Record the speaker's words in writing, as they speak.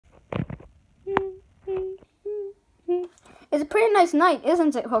It's a pretty nice night,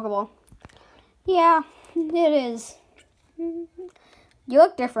 isn't it, Pokeball? Yeah, it is. You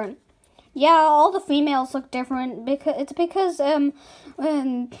look different. Yeah, all the females look different because it's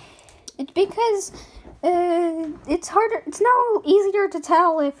harder. It's now easier to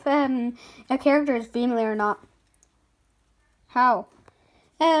tell if a character is female or not. How?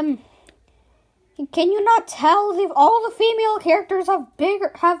 Can you not tell if all the female characters have big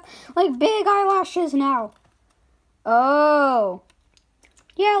eyelashes now? Oh,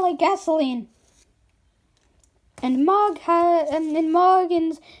 yeah, like Gasoline. And Mog and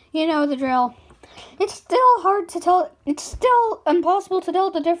Moggins, you know the drill. It's still hard to tell. It's still impossible to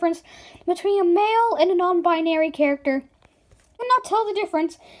tell the difference between a male and a non-binary character. You cannot tell the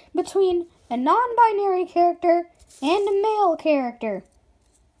difference between a non-binary character and a male character.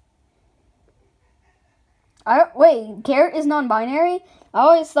 Wait, Carrot is non-binary? I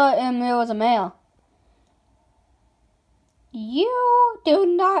always thought it was a male. You do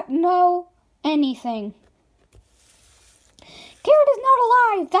not know anything. Carrot is not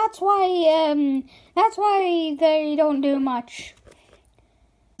alive. That's why they don't do much.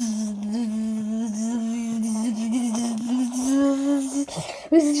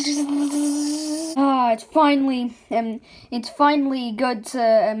 It's finally good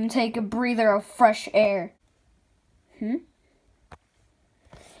to take a breather of fresh air.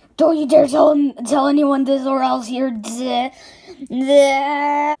 Don't you dare tell anyone this, or else you're dead.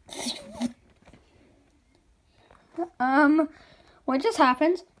 What just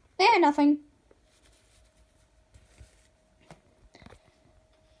happened? Nothing.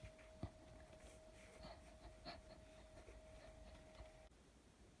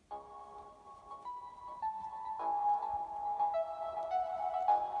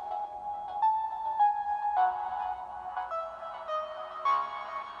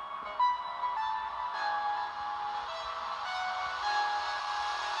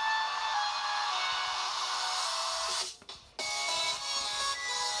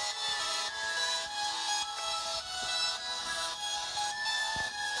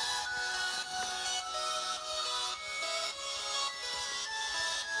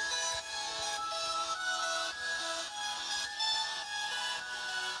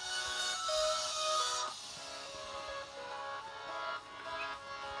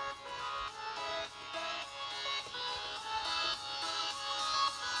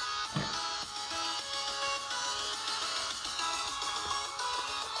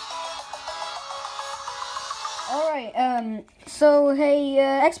 Alright, so, hey,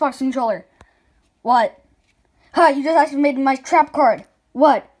 Xbox controller. What? You just activated my trap card.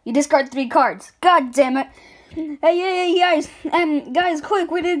 What? You discard 3 cards. God damn it. Hey, guys, guys, quick,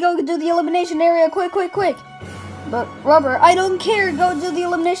 we need to go do the elimination area, quick. But, Rubber, I don't care, go do the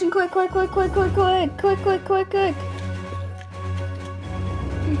elimination, quick.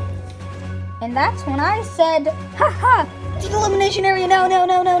 And that's when I said, haha, to the elimination area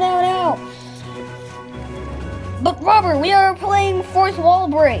now. But Robert, we are playing fourth wall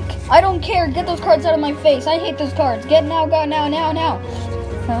break. I don't care. Get those cards out of my face. I hate those cards. Get now, go now.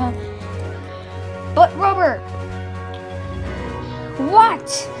 But Robert,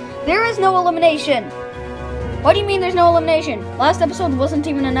 what? There is no elimination. What do you mean there's no elimination? Last episode wasn't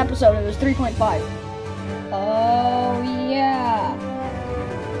even an episode. It was 3.5. Oh yeah.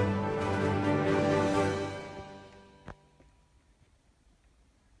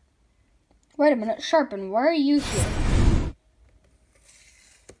 Wait a minute, Sharpen, why are you here?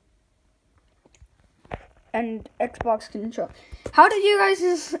 And Xbox control. How did you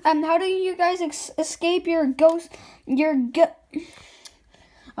guys escape your ghost? I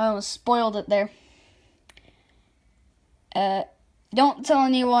almost spoiled it there. Don't tell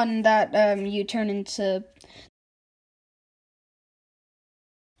anyone that you turn into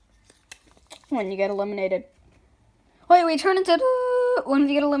when you get eliminated. Wait, we turn into when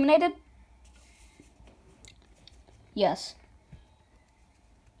you get eliminated? Yes.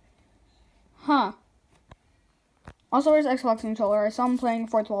 Huh. Also, where's Xbox controller? I saw him playing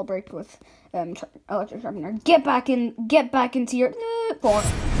fourth wall break with electric sharpener. Get back into your floor.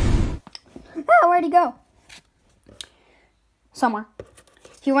 Where'd he go? Somewhere.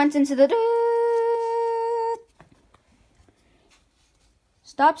 He went into the.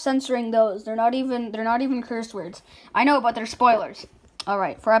 Stop censoring those. They're not even curse words. I know, but they're spoilers. All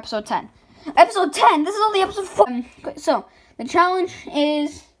right, for episode 10. Episode 10. This is only episode 4. So the challenge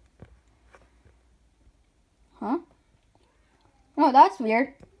is. Huh? Oh, that's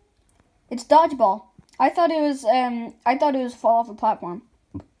weird. It's dodgeball. I thought it was fall off the platform.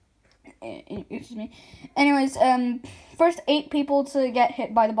 Excuse me. Anyways, first 8 people to get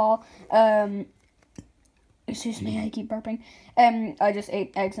hit by the ball, Excuse me, I keep burping. I just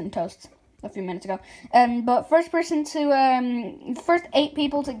ate eggs and toast a few minutes ago. But first 8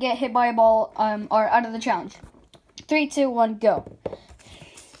 people to get hit by a ball are out of the challenge. 3, 2, 1, go.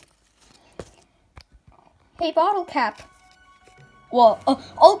 Hey, bottle cap. Well,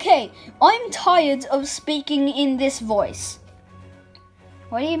 okay. I'm tired of speaking in this voice.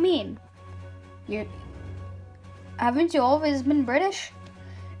 What do you mean? Haven't you always been British?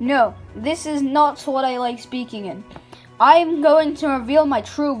 No, this is not what I like speaking in. I'm going to reveal my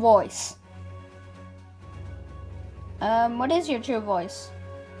true voice. What is your true voice?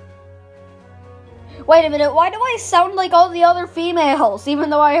 Wait a minute, why do I sound like all the other females,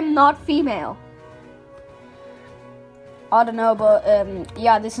 even though I am not female? I don't know, but,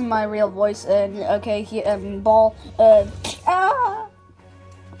 yeah, this is my real voice, and, okay, ball,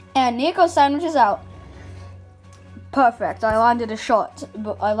 and Nico sandwich is out. Perfect, I landed a shot,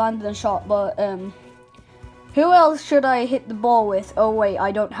 but, who else should I hit the ball with? Oh, wait,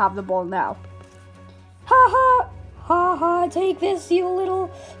 I don't have the ball now. Ha ha! Ha ha, take this, you little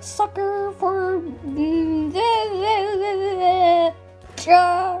sucker, for...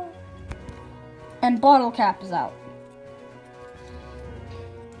 And bottle cap is out.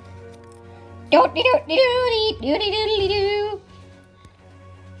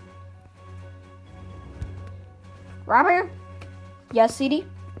 Robert? Yes, CD?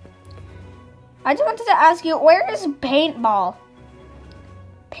 I just wanted to ask you, where is Paintball?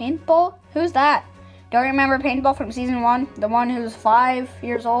 Paintball? Who's that? Don't you remember Paintball from season 1? The one who's 5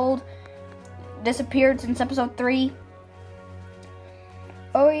 years old? Disappeared since episode 3?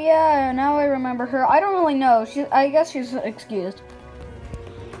 Oh yeah, now I remember her. I don't really know. I guess she's excused.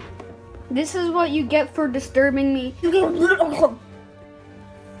 This is what you get for disturbing me.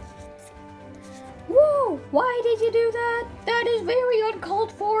 Whoa! Why did you do that? That is very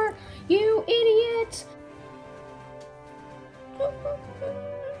uncalled for, you idiot!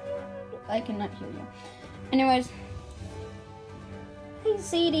 I cannot hear you. Anyways. Hey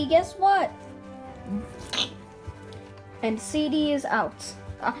CD, guess what? And CD is out.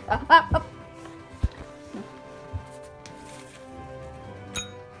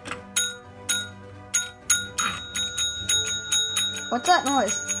 What's that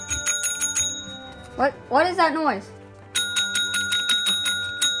noise? What is that noise?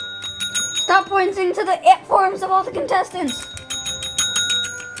 Stop pointing to the it forms of all the contestants.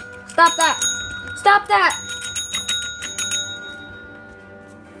 Stop that. Stop that.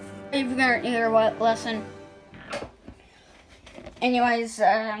 You've got either what lesson. Anyways,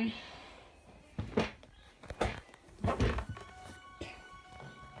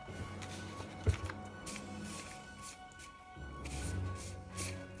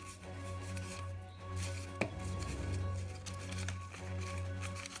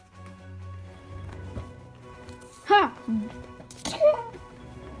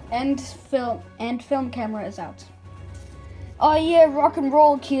 and film camera is out. Oh yeah, rock and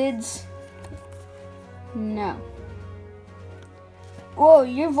roll, kids. No. Whoa,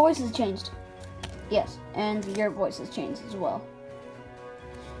 your voice has changed. Yes, and your voice has changed as well.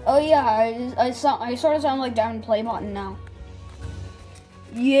 Oh yeah, I sort of sound like Diamond Play Button now.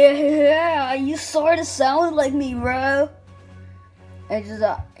 Yeah, you sort of sound like me, bro. It's just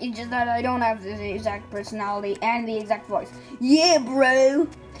that I don't have the exact personality and the exact voice. Yeah, bro.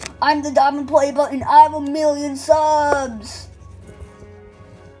 I'm the Diamond Play Button. I have 1 million subs.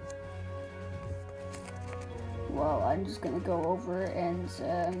 Well, I'm just gonna go over and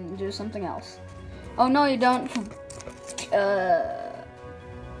do something else. Oh no, you don't.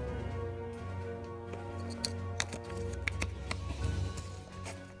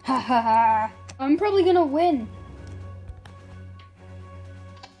 Ha ha ha! I'm probably gonna win.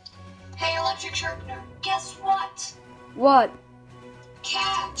 Hey, electric sharpener, guess what? What?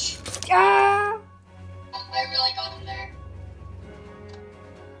 Catch! Ah! I really got him there.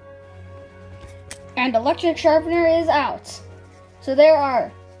 And electric sharpener is out. So there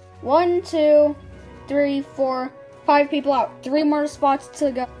are 1, 2, 3, 4, 5 people out. 3 more spots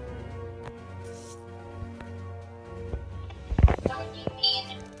to go. So you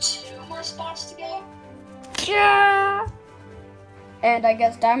need 2 more spots to go? Yeah! And I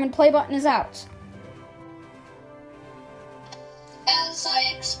guess Diamond Play Button is out. As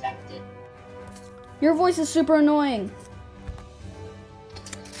I expected. Your voice is super annoying.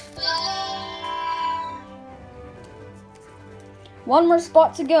 One more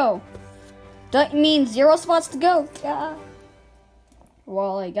spot to go. That means 0 spots to go. Yeah.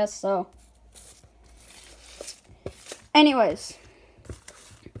 Well, I guess so. Anyways.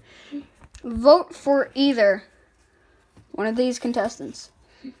 Vote for either one of these contestants.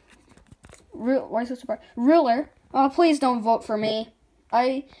 Why so surprised? Ruler. Oh, please don't vote for me.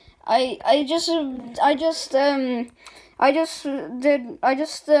 I just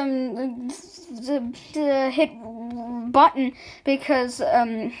hit button because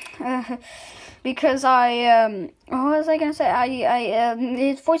what was I gonna say?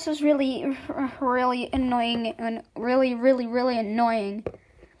 His voice was really annoying and really annoying.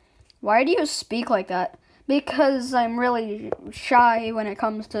 Why do you speak like that? Because I'm really shy when it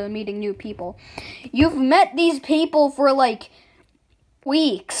comes to meeting new people. You've met these people for like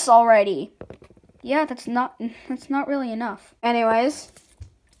weeks already. Yeah, that's not really enough. Anyways,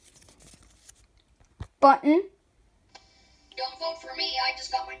 button. Don't vote for me, I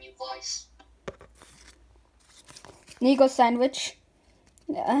just got my new voice. Nico sandwich.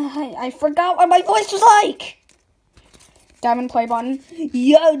 I forgot what my voice was like. Diamond play button.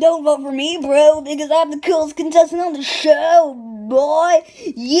 Yo, don't vote for me, bro, because I'm the coolest contestant on the show, boy.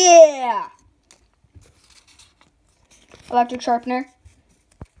 Yeah. Electric sharpener.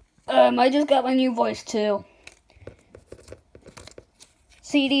 I just got my new voice too.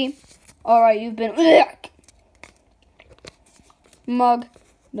 CD. Alright, you've been mug.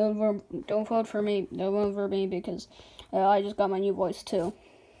 Don't vote for me. Don't vote for me because I just got my new voice too.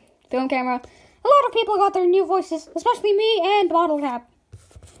 Film camera. A lot of people got their new voices, especially me and Bottle Cap.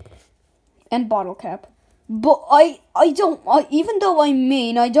 But even though I'm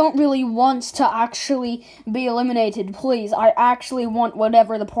mean, I don't really want to actually be eliminated, please. I actually want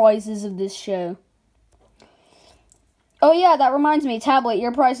whatever the prize is of this show. Oh yeah, that reminds me, Tablet,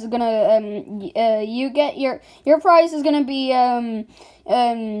 your prize is gonna, your prize is gonna be,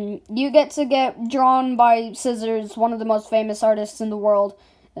 you get to get drawn by Scissors, one of the most famous artists in the world.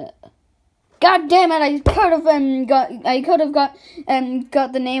 God damn it! I could have got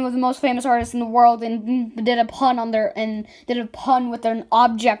the name of the most famous artist in the world and did a pun with an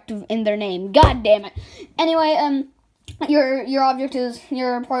object in their name. God damn it! Anyway, your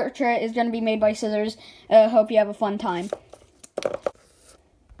portrait is gonna be made by Scissors. Hope you have a fun time.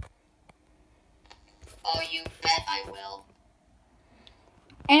 Oh, you bet I will.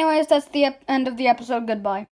 Anyways, that's the end of the episode. Goodbye.